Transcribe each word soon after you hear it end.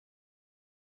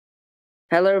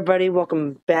Hello, everybody.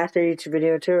 Welcome back to our YouTube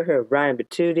video tour. Here, with Ryan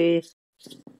Batuti.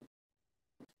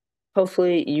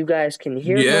 Hopefully, you guys can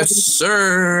hear me. Yes,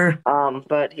 sir.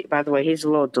 But by the way, he's a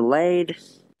little delayed.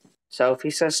 So if he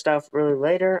says stuff really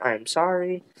later, I'm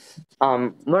sorry.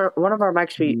 One of our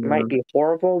mics might be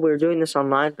horrible. We're doing this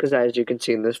online because, as you can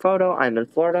see in this photo, I'm in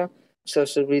Florida. So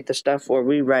this will be the stuff where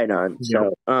we write on.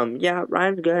 Yep. So, yeah,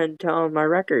 Ryan, go ahead and tell him my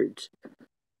records.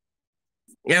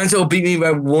 Yanto beat me by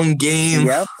one game.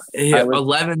 Yep.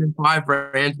 11-5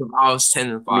 for Yanto. I was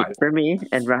 10-5. For me,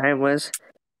 and Ryan was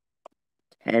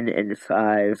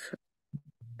 10-5.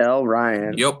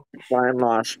 Ryan. Yep. Ryan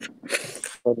lost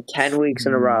for 10 weeks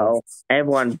in a row.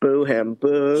 Everyone boo him.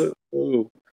 Boo.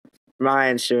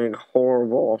 Ryan's doing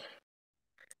horrible.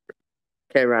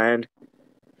 Okay, Ryan.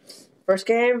 First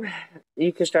game,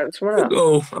 you can start this one up.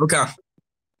 Oh, okay.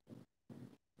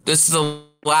 This is the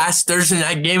last Thursday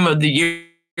night game of the year.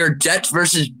 Jets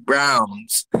versus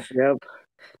Browns. Yep.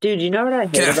 Dude, you know what I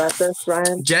hate about this,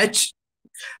 Ryan? Jets?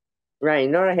 Ryan, you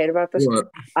know what I hate about this? What?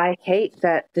 I hate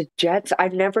that the Jets,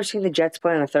 I've never seen the Jets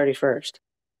play on the 31st.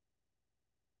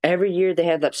 Every year they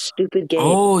have that stupid game.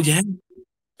 Oh, yeah.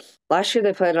 Last year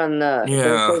they played on the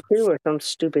Thursday too, or some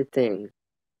stupid thing.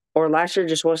 Or last year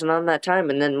just wasn't on that time,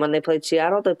 and then when they played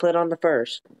Seattle, they played on the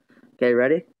 1st. Okay,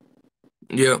 ready?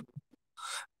 Yep.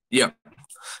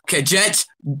 Okay, Jets,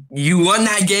 you won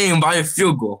that game by a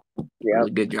field goal. Yeah.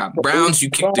 Really good job. Browns, you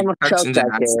kicked the Texans'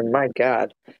 ass. My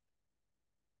God.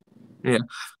 Yeah.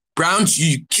 Browns,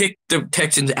 you kicked the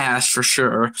Texans' ass for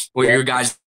sure with your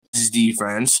guys'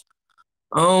 defense.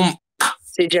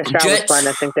 CJ Stroud was fine.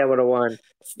 I think they would have won.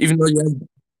 Even though you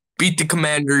beat the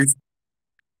Commanders.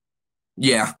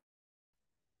 Yeah.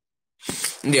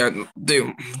 Yeah,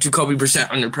 Jacoby Brissett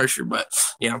under pressure, but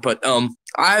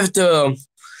I have to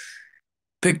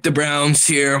pick the Browns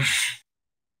here.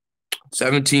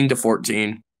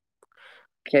 17-14.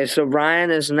 Okay, so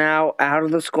Ryan is now out of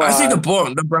the squad. I think the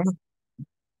Browns.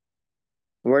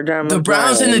 We're done with the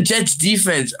Browns and the Jets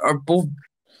defense are both.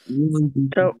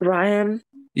 So Ryan.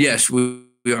 Yes, we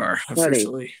are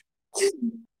officially.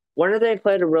 When have they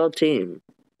played a real team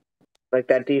like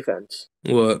that defense?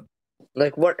 What?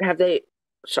 Like what have they?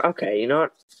 So okay, you know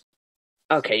what?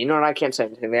 Okay, you know what? I can't say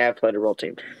anything. They have played a real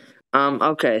team.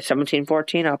 Okay,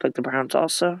 17-14. I'll pick the Browns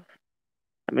also.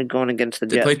 I've been going against the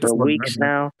Jets for weeks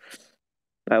now.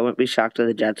 I wouldn't be shocked if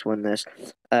the Jets win this.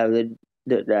 The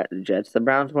Jets. The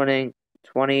Browns winning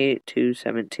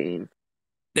 20-17.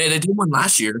 Yeah, they did win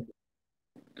last year.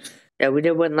 Yeah, we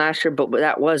did win last year, but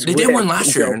that was they did win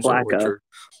last year.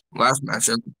 Last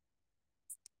matchup.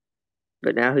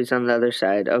 But now he's on the other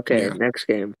side. Okay, next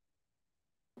game.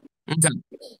 Okay.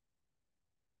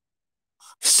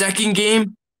 Second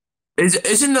game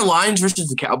isn't the Lions versus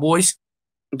the Cowboys?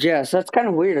 Yes, that's kind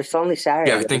of weird. It's only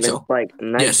Saturday. Yeah, I think so.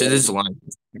 Yes, it is the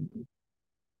Lions.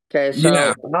 Okay,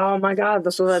 so oh my God,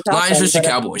 this was a tough Lions versus the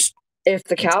Cowboys. If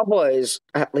the Cowboys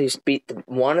at least beat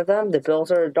one of them, the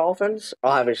Bills or the Dolphins,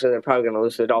 obviously they're probably going to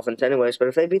lose to the Dolphins anyways, but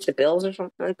if they beat the Bills or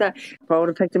something like that, I probably would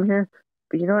have picked them here.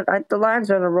 But you know what? The Lions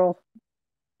are on a roll.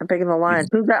 I'm picking the Lions.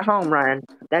 Who's at home, Ryan?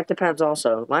 That depends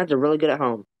also. Lions are really good at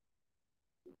home.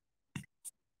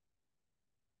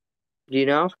 Do you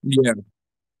know? Yeah.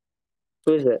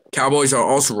 Who is it? Cowboys are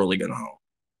also really good at home.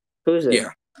 Who is it?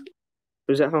 Yeah.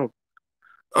 Who's at home?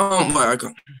 I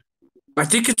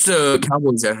think it's the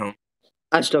Cowboys at home.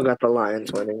 I still got the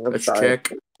Lions winning. Let's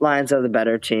check. Lions are the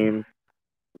better team.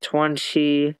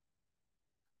 20-17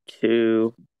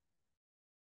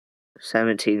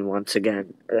 once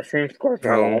again. The same score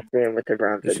for last game with the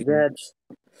Browns and Jets.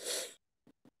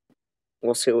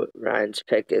 We'll see what Ryan's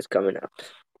pick is coming up.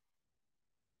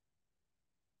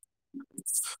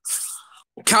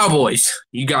 Cowboys,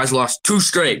 you guys lost 2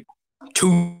 straight.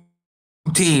 2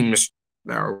 teams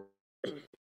that are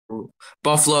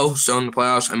Buffalo still in the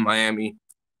playoffs and Miami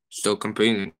still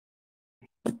competing.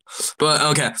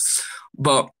 But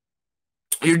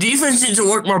your defense needs to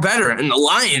work more better. And the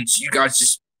Lions, you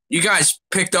guys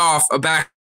picked off a backup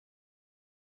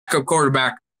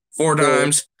quarterback 4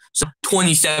 times. So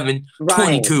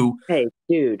 27-22. Hey,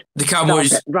 dude. The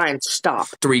Cowboys. Ryan, stop.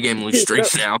 3-game losing streak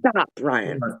now. Stop,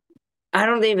 Ryan. I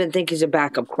don't even think he's a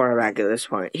backup quarterback at this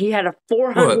point. He had a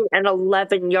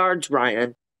 411 yards,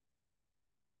 Ryan.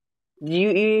 You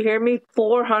hear me?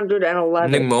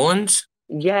 411. Nick Mullins?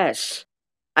 Yes.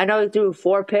 I know he threw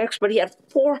 4 picks, but he had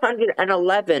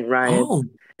 411, Ryan.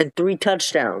 And 3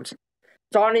 touchdowns.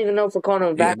 So I don't even know if we're calling him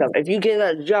a backup. If you get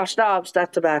that Josh Dobbs,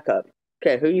 that's a backup.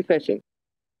 Okay, who are you pitching?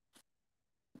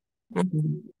 But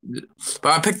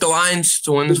I picked the Lions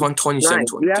to win this one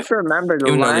 27-22. You have to remember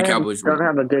the Lions don't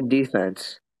have a good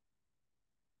defense.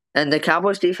 And the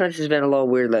Cowboys defense has been a little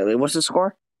weird lately. What's the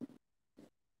score?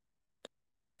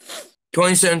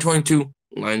 27-22.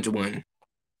 Lions win.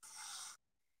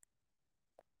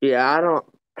 Yeah, I don't.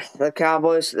 The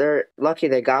Cowboys, they're lucky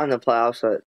they got in the playoffs,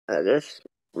 but this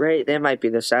rate, they might be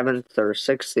the 7th or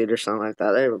 6th seed or something like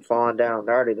that. They were falling down.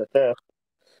 They're already the 5th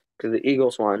because the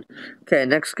Eagles won. Okay,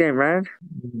 next game, Ryan.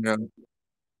 Yeah.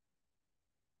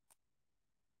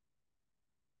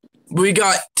 We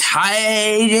got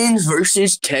Titans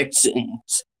versus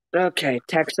Texans. Okay,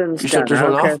 Texans done. I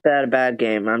don't care if they had a bad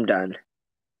game. I'm done.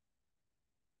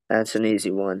 That's an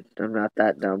easy one. I'm not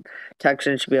that dumb.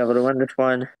 Texans should be able to win this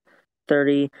one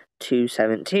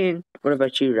 30-17. What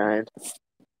about you, Ryan?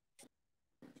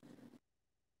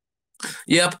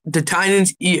 Yep, the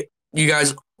Titans, you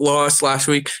guys lost last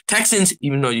week. Texans,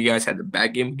 even though you guys had a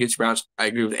bad game against Browns, I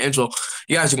agree with Angelo.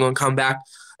 You guys are going to come back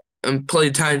and play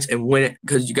the Titans and win it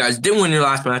because you guys didn't win your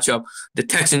last matchup. The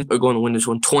Texans are going to win this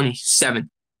one 27-14.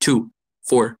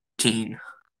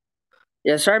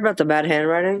 Yeah, sorry about the bad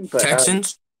handwriting, but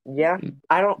Texans. Yeah,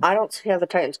 I don't see how the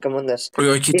Titans can win this.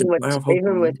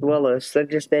 Even with Willis, they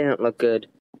didn't look good.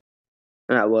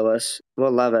 Not Willis, Will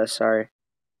Levis. Sorry.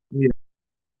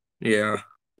 Yeah.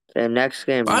 And next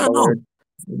game, I don't know.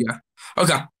 Yeah.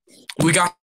 Okay. We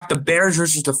got the Bears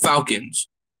versus the Falcons.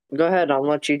 Go ahead. I'll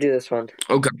let you do this one.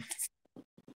 Okay.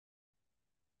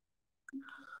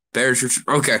 Bears,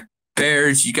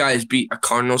 you guys beat a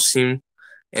Cardinals team.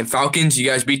 And Falcons, you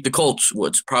guys beat the Colts,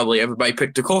 which probably everybody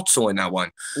picked the Colts to win that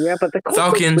one. Yeah, but the Colts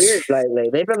Falcons, are weird lately.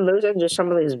 They've been losing to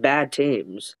some of these bad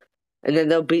teams. And then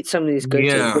they'll beat some of these good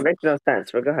teams. It makes no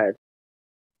sense, but go ahead.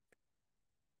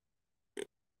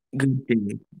 Good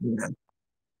team.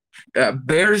 Yeah.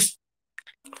 Bears,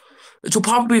 it will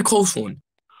probably be a close one.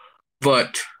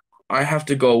 But I have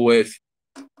to go with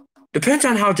depends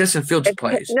on how Justin Fields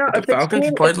plays. If the Falcons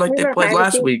played like they played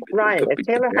last week. Right. If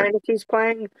Taylor Heineke's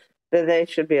playing, then they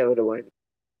should be able to win.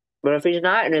 But if he's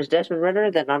not and it's Desmond Ridder,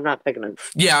 then I'm not picking him.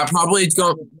 Yeah, probably it's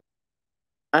going.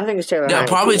 I think it's Taylor Heinicke. Yeah,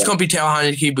 probably it's going to be Taylor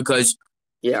Heinicke because.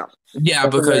 Yeah.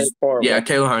 Because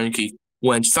Taylor Heinicke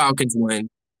wins. Falcons win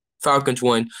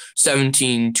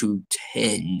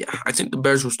 17-10. I think the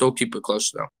Bears will still keep it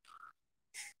close though.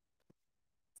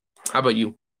 How about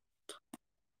you?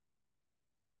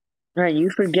 Right, you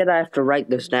forget I have to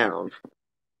write this down.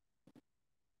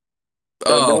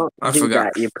 So I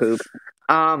forgot. That, you poop.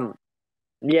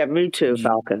 Yeah, me too,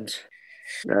 Falcons.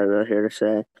 That's what I was here to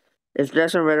say. If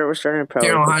Desmond Ridder was starting to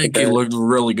Taylor Heinicke looked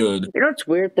really good. You know what's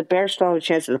weird? The Bears still have a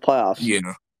chance in the playoffs.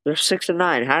 Yeah. They're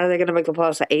 6-9. How are they going to make the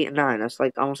playoffs at 8-9? That's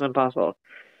like almost impossible.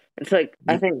 It's like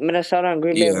I think Minnesota and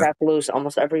Green Bay would have to lose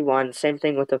almost every one. Same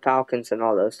thing with the Falcons and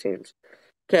all those teams.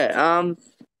 Okay,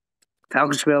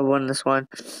 Falcons should be able to win this one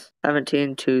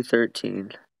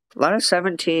 17-13. A lot of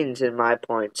 17s in my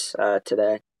points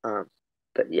today.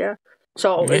 But yeah.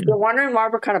 So if you're wondering why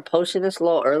we're kind of posting this a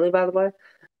little early, by the way,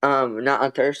 not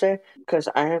on Thursday, because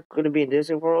I am going to be in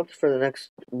Disney World for the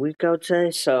next week, I would say.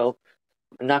 So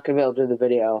I'm not going to be able to do the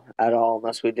video at all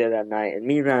unless we did it at night. And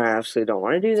me and Ryan absolutely don't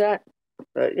want to do that.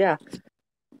 But yeah.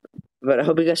 But I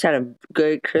hope you guys had a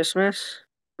good Christmas.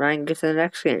 Ryan, get to the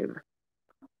next game.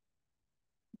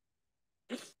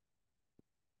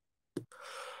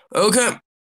 Okay.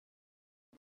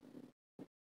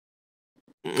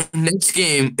 Next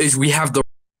game is we have the.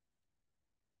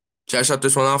 Should I shut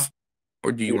this one off?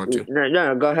 Or do you want to?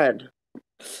 No, go ahead.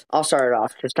 I'll start it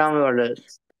off. Just tell me what it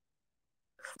is.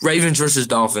 Ravens versus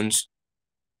Dolphins.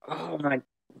 Oh my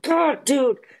God,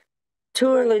 dude.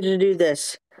 Too early to do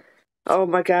this. Oh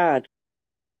my God.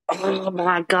 Oh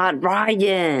my God,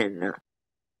 Ryan.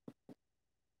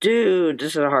 Dude,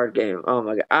 this is a hard game. Oh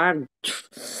my God.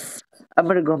 I'm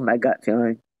gonna go with my gut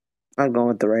feeling. I'm going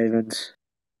with the Ravens.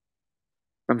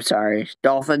 I'm sorry.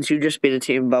 Dolphins, you just beat a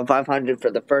team above 500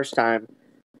 for the first time.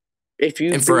 If you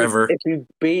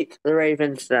beat the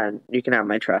Ravens, then you can have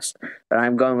my trust. But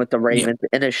I'm going with the Ravens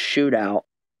in a shootout.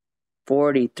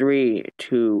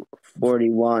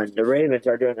 43-41. The Ravens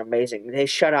are doing amazing. They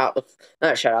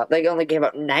They only gave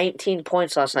up 19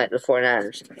 points last night to the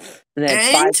 49ers. And they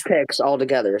had 5 picks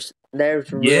altogether. They're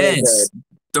really good.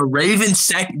 The Ravens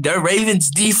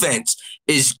defense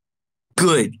is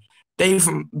good.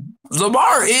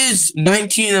 Lamar is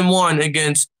 19-1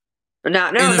 against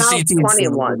NFC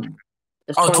 20-1.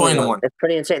 It's 20-1. It's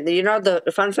pretty insane. You know, the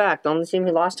fun fact, the only team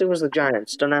he lost to was the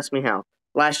Giants. Don't ask me how.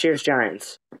 Last year's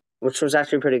Giants, which was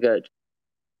actually pretty good.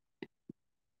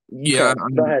 Yeah. So,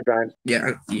 go ahead, Brian.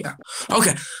 Yeah.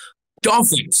 Okay.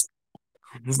 Dolphins.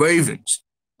 Ravens.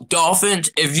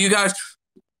 Dolphins. If you guys,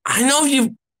 I know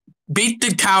you beat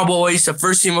the Cowboys, the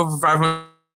first team over 500.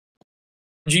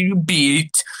 You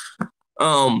beat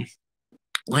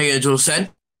like Angel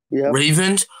said,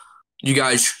 Ravens, you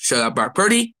guys shut out Brock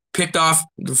Purdy, picked off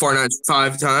the 49ers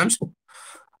 5 times.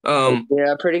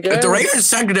 Pretty good. If the Ravens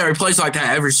secondary plays like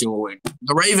that every single week,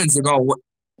 the Ravens are going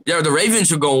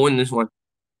to win this one.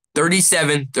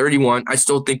 37-31. I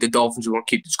still think the Dolphins are going to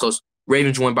keep this close.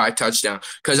 Ravens win by a touchdown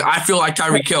because I feel like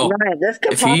Tyreek Hill. This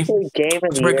could possibly game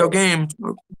of the year. Game.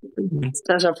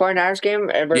 Since a 49ers game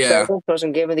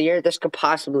wasn't game of the year, this could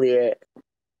possibly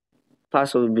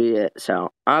be it.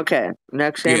 So okay,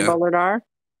 next game, Bullard R.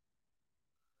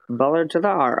 Bullard to the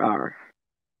RR.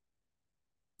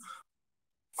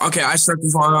 Okay, I start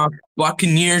this one off.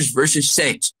 Buccaneers versus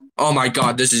Saints. Oh my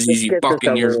God, this is easy.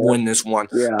 Buccaneers win this one.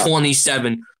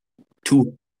 27-14.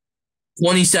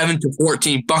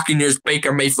 Buccaneers,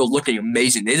 Baker Mayfield looking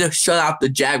amazing. They just shut out the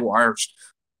Jaguars.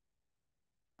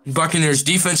 Buccaneers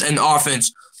defense and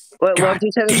offense. What did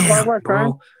you say the score was,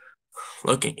 Ryan?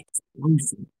 Looking.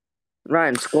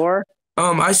 Ryan, score?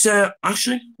 I said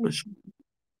actually it's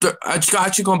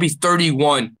actually going to be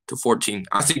 31-14.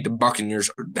 I think the Buccaneers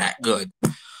are that good.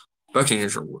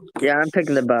 Buccaneers are really good. Yeah, I'm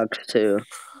picking the Bucs too.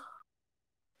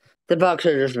 The Bucs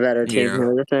are just a better team. Yeah.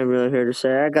 That's what I'm really here to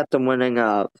say. I got them winning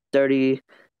 38-17.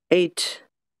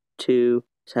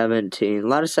 A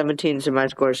lot of 17s in my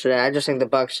scores today. I just think the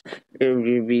Bucs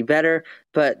would be better.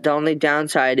 But the only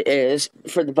downside is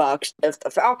for the Bucs, if the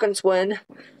Falcons win,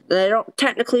 they don't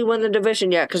technically win the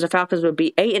division yet because the Falcons would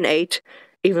be 8-8,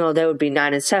 even though they would be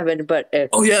 9-7. But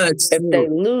if they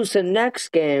lose the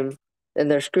next game, then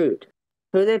they're screwed.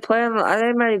 Who they play on?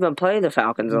 They might even play the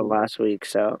Falcons last week,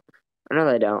 so I know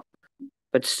they don't.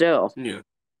 But still, they're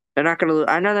not going to lose.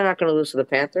 I know they're not going to lose to the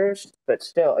Panthers, but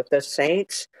still, if the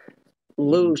Saints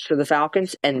lose to the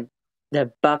Falcons and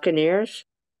the Buccaneers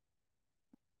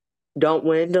don't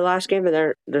win the last game,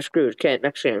 then they're screwed. Okay,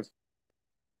 next game.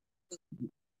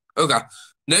 Okay.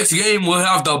 Next game, we'll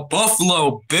have the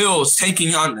Buffalo Bills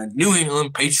taking on the New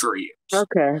England Patriots.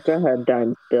 Okay, go ahead,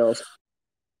 Don. Bills.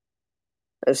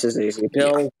 This is easy.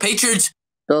 Patriots.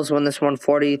 Bills win this one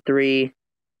 43-17.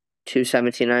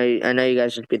 I know you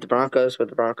guys just beat the Broncos, but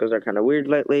the Broncos are kind of weird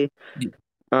lately.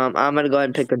 I'm going to go ahead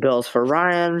and pick the Bills for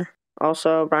Ryan.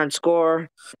 Also, Ryan score.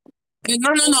 No.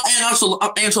 And also,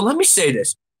 let me say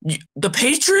this. The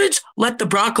Patriots let the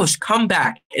Broncos come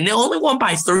back, and they only won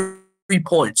by 3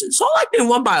 points. It's not like they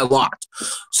won by a lot.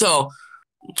 So,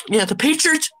 the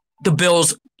Patriots, the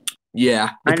Bills, the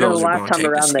Bills are going to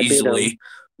take this easily.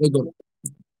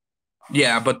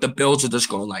 Yeah, but the Bills are just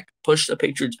going to push the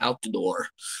Patriots out the door.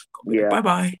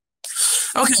 Bye-bye.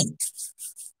 Okay.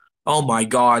 Oh, my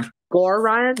God. Score,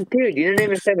 Ryan? Dude, you didn't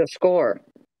even say the score.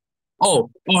 Oh,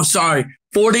 sorry.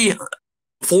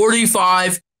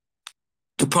 45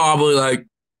 to probably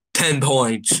 10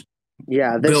 points.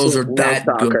 Yeah, this Bills is are that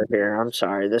good here. I'm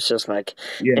sorry. This is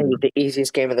the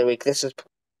easiest game of the week. This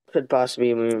could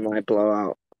possibly be my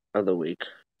blowout of the week.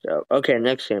 So, okay,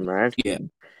 next game, Ryan. Yeah.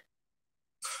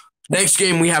 Next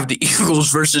game, we have the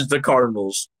Eagles versus the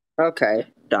Cardinals. Okay,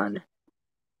 done.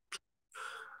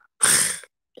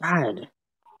 God.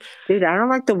 Dude, I don't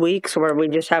like the weeks where we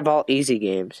just have all easy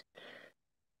games.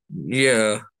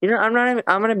 Yeah. I'm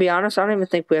going to be honest, I don't even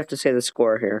think we have to say the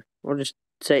score here. We'll just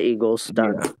say Eagles,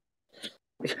 done. Yeah.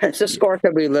 The score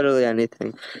could be literally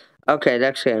anything. Okay,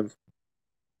 next game.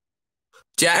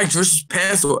 Jags versus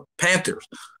Panthers.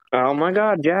 Oh my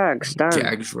God, Jags, done.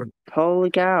 Jags. Holy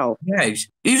cow. Jags.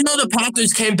 Even though the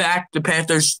Panthers came back, the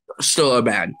Panthers still are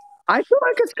bad. I feel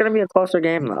like it's going to be a closer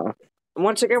game, though.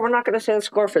 Once again, we're not going to say the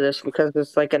score for this because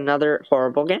it's another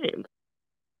horrible game.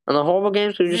 On the horrible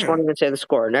games, we just won't even say the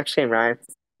score. Next game, Ryan.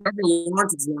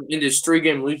 In this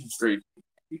 3-game losing streak,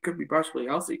 he could be possibly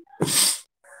healthy.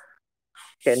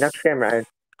 Okay, next game, Ryan.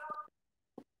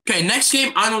 Okay, next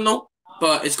game, I don't know,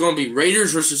 but it's going to be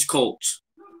Raiders versus Colts.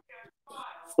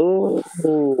 Ooh,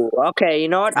 okay, you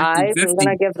know what? I'm going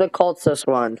to give the Colts this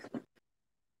one.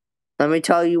 Let me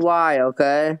tell you why,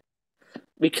 okay?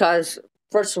 Because,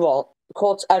 first of all,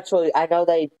 Colts actually, I know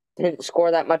they didn't score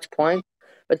that much points,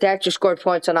 but they actually scored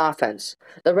points on offense.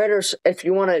 The Raiders, if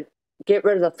you want to get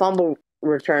rid of the fumble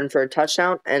return for a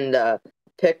touchdown and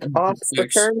pick off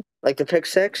return, like the pick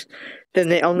 6, then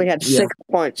they only had 6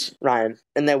 points, Ryan,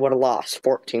 and they would have lost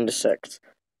 14-6.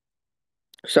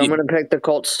 So I'm going to pick the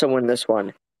Colts to win this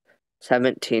one,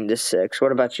 17-6.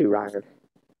 What about you, Ryan?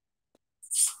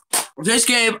 This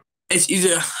game is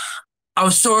either I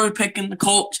was sort of picking the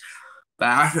Colts,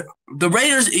 but the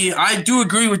Raiders. I do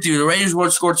agree with you. The Raiders would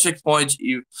have scored 6 points.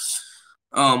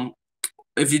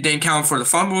 If you didn't count for the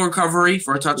fumble recovery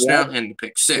for a touchdown and the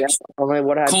pick 6. Only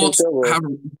what Colts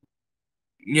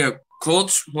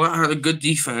had a good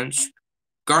defense.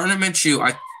 Gardner Minshew,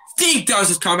 I think, does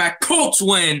his comeback. Colts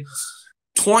win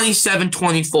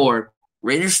 27-24.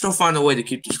 Raiders still find a way to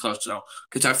keep this close, though,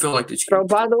 because I feel like this. So,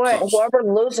 by the way, whoever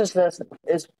loses this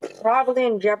is probably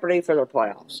in jeopardy for their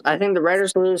playoffs. I think the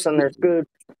Raiders lose and they're screwed.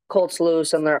 Colts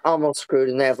lose and they're almost screwed,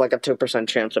 and they have like a 2%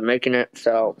 chance of making it.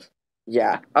 So,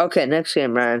 yeah. Okay, next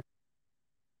game, man.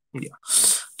 Yeah.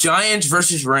 Giants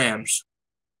versus Rams.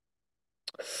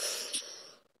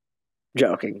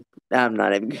 Joking. I'm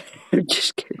not even.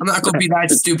 Just kidding. I'm not gonna be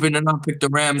that stupid and not pick the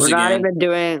Rams We're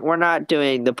again. We're not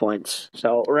doing the points.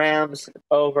 So Rams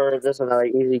over. This is another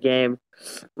easy game.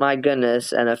 My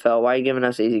goodness, NFL, why are you giving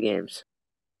us easy games?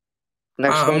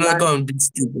 I'm not going to be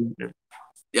stupid.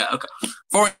 Yeah, okay.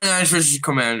 49ers versus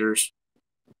Commanders.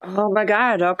 Oh my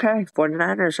God. Okay,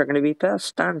 49ers are gonna be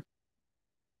pissed. Done.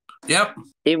 Yep.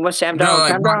 Even with Sam Darnold,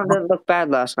 Sam Darnold didn't look bad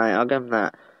last night. I'll give him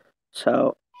that.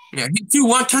 So. Yeah, he threw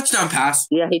one touchdown pass.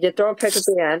 Yeah, he did throw a pick at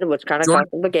the end, which kind of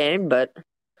cost him the game, but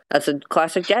that's a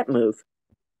classic Jet move.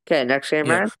 Okay, next game,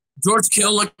 man. George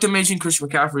Kittle looked amazing. Christian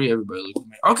McCaffrey, everybody looked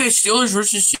amazing. Okay, Steelers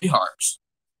versus Seahawks.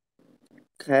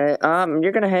 Okay,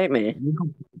 you're gonna hate me.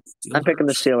 I'm picking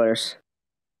the Steelers.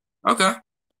 Okay.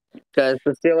 Because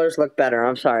the Steelers look better.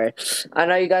 I'm sorry. I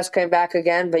know you guys came back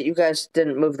again, but you guys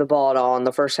didn't move the ball at all in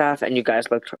the first half, and you guys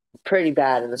looked pretty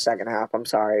bad in the second half. I'm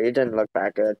sorry. It didn't look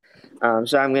that good.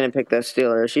 So I'm going to pick the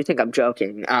Steelers. You think I'm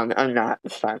joking. I'm not.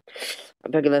 It's fine.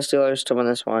 I'm picking the Steelers to win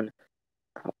this one.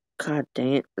 Oh, God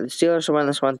dang it. The Steelers to win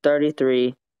this one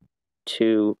 33-31.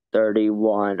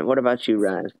 What about you,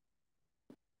 Ryan?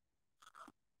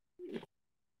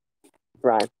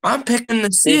 Right. I'm picking the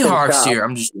Seahawks here.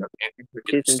 I'm just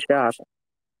Season shop.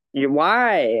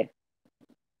 Why?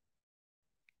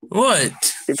 What?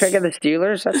 You're picking the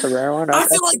Steelers? That's a rare one. I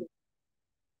feel like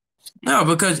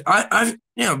because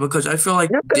I feel like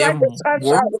they have I'm sorry.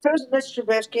 If it was Mr.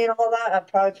 Trubisky and all that, I'd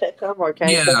probably pick him or pick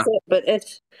it. But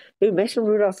dude, Mason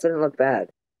Rudolph didn't look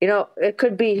bad. You know, it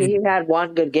could be he had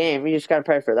one good game. You just got to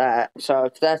pray for that. So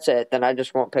if that's it, then I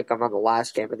just won't pick him on the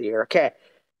last game of the year. Okay.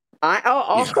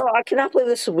 I cannot believe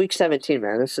this is week 17,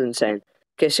 man. This is insane.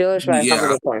 Okay, Steelers by how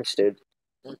many points, dude?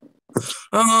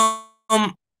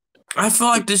 I feel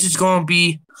like this is going to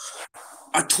be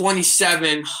a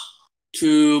 27-21.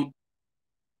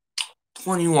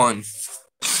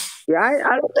 Yeah,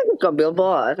 I don't think it's going to be a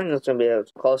blowout. I think it's going to be a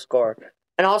close score.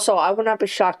 And also, I would not be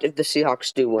shocked if the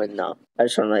Seahawks do win, though. I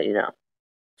just want to let you know.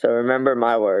 So remember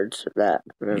my words.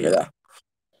 Remember that.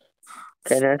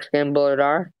 Okay, next game, Bullard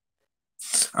R.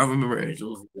 I remember it.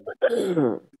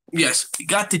 Yes, you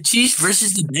got the Chiefs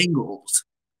versus the Bengals.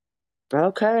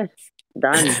 Okay,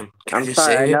 done. I'm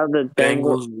sorry. I know the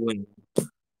Bengals win.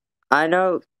 I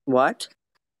know what.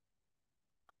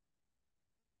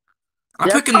 I'm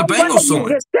picking the Bengals. You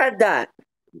just said that.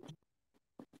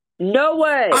 No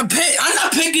way. I'm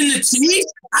not picking the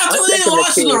Chiefs. After they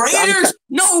lost to the Raiders.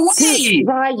 No way.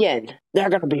 Ryan,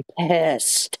 they're gonna be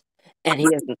pissed, and he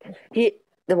isn't.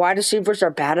 The wide receivers are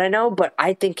bad, I know, but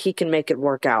I think he can make it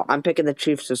work out. I'm picking the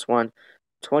Chiefs this one,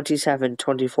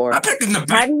 27-24. I'm picking the Bengals.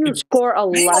 How do you score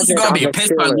 11 on the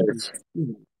Steelers?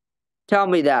 Tell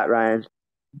me that, Ryan.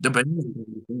 The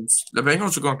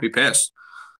Bengals are going to be pissed.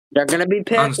 They're going to be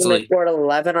pissed when they scored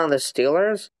 11 on the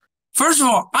Steelers? First of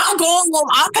all, I'm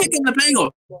picking the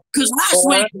Bengals. Because last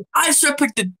week, I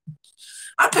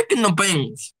picking the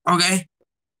Bengals, okay?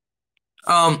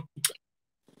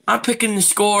 I'm picking the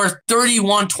score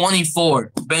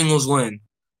 31-24. Bengals win.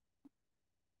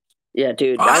 Yeah,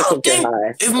 dude. I don't think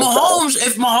if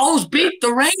Mahomes beat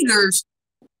the Raiders,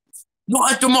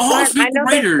 if the Mahomes beat the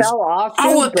Raiders,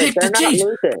 I would pick the Chiefs.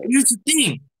 Here's the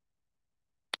thing.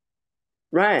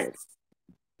 Right.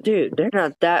 Dude, they're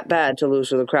not that bad to lose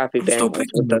to the crappy Bengals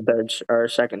with the third or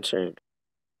second string.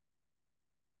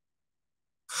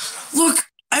 Look,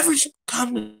 every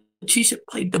time the Chiefs have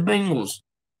played the Bengals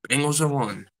have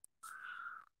won.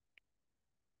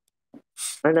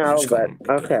 I know, but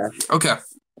okay. Okay.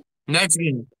 Next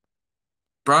game.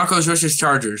 Broncos versus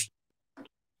Chargers.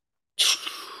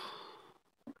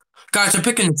 Guys, I'm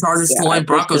picking the Chargers to win.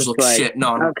 Broncos look shit.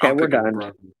 No, okay, we're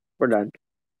done. We're done.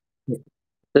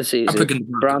 This easy. I'm picking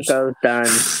the Broncos done.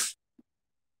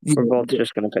 We're both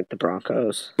just going to pick the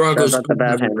Broncos. Broncos. That's the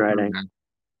bad handwriting.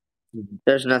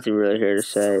 There's nothing really here to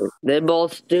say. They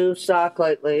both do suck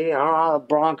lately. The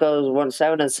Broncos won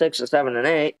 7-6 or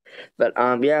 7-8, but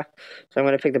yeah. So I'm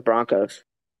going to pick the Broncos.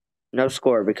 No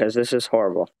score because this is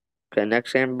horrible. Okay,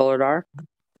 next game, Bullard R.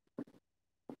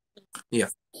 Yeah.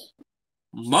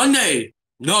 Monday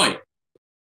night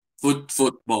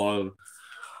football.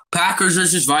 Packers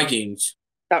versus Vikings.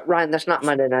 Ryan, that's not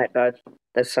Monday night, bud.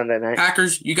 That's Sunday night.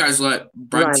 Packers, you guys let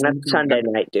Ryan, that's Sunday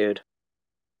night, dude.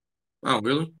 Oh,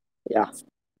 really? Yeah.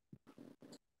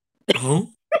 Huh?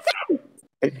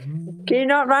 You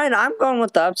know, Ryan, I'm going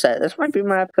with the upset. This might be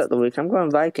my upset of the week. I'm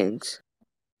going Vikings.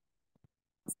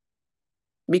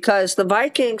 Because the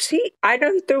Vikings, I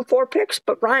know he threw 4 picks,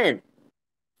 but Ryan,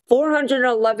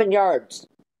 411 yards,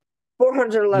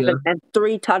 411 and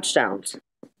 3 touchdowns.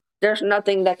 There's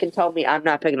nothing that can tell me I'm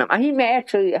not picking him. He may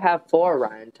actually have 4,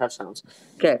 Ryan, touchdowns.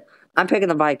 Okay, I'm picking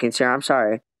the Vikings here. I'm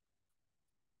sorry.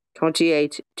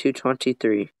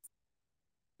 28-23.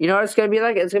 You know what it's going to be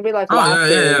like? It's going to be like last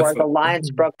year where the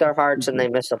Lions broke their hearts and they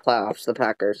missed the playoffs, the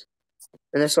Packers.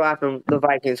 And this will happen. The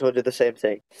Vikings will do the same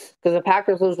thing. Because the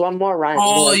Packers lose one more, Ryan.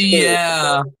 Oh,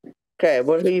 yeah. Okay,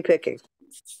 what are you picking?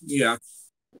 Yeah.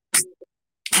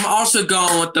 I'm also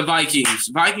going with the Vikings.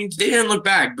 Vikings, they didn't look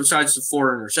bad besides the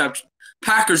 4 interceptions.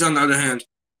 Packers, on the other hand,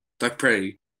 look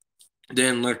pretty. They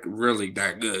didn't look really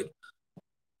that good.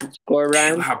 Score,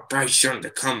 Ryan? How Bryce Young to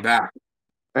come back.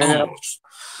 I know. Almost.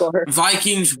 Score.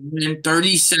 Vikings win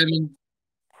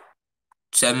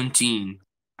 37-17.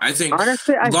 I think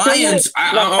honestly, Lions.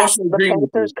 I also agree. The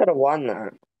Panthers could have won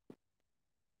that.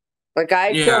 Like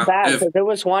I feel bad because there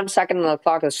was 1 second on the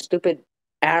clock. A stupid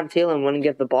Adam Thielen wouldn't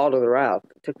give the ball to the route.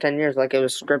 It took 10 years, like it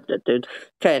was scripted, dude.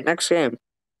 Okay, next game.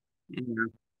 Yeah.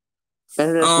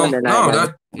 Monday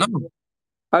night, no.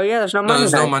 Oh yeah, there's no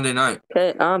Monday night. No Monday night.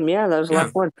 Okay, yeah, that was the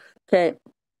last one. Okay,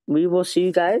 we will see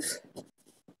you guys.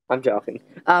 I'm joking.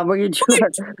 We're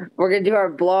gonna do our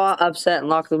blowout, upset, and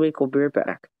lock of the week. We'll be right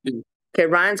back. Okay,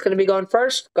 Ryan's gonna be going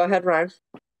first. Go ahead, Ryan.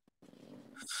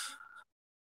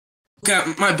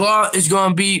 Okay, my blowout is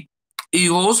gonna be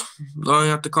Eagles blowing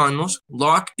out the Cardinals.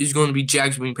 Lock is going to be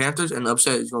Jags beating Panthers, and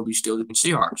upset is going to be Steelers and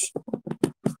Seahawks.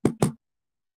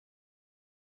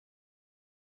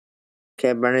 Okay,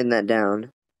 I'm writing that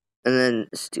down. And then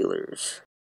Steelers.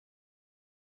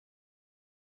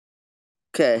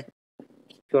 Okay.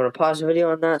 If you want to pause the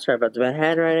video on that, sorry about the bad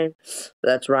handwriting.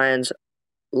 That's Ryan's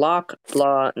lock,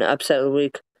 blowout, and upset of the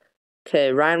week.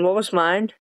 Okay, Ryan, what was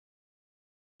mine?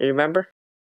 Do you remember?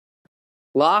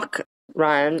 Lock,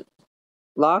 Ryan.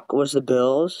 Lock was the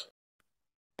Bills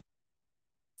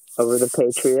over the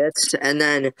Patriots. And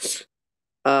then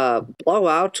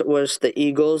blowout was the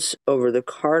Eagles over the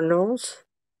Cardinals.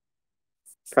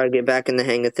 Try to get back in the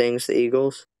hang of things, the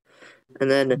Eagles.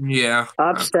 And then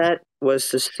upset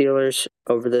was the Steelers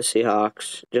over the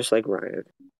Seahawks, just like Ryan.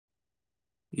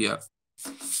 Yeah.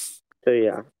 So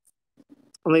yeah.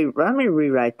 Let me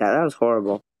rewrite that. That was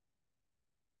horrible.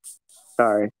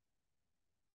 Sorry.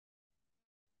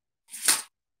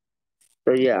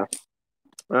 So yeah.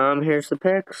 Here's the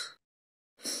picks.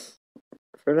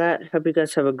 For that, hope you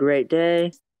guys have a great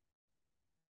day.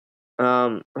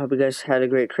 Hope you guys had a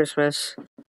great Christmas.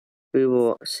 We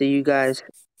will see you guys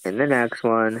in the next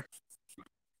one.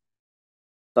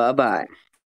 Bye-bye.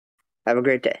 Have a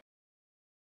great day.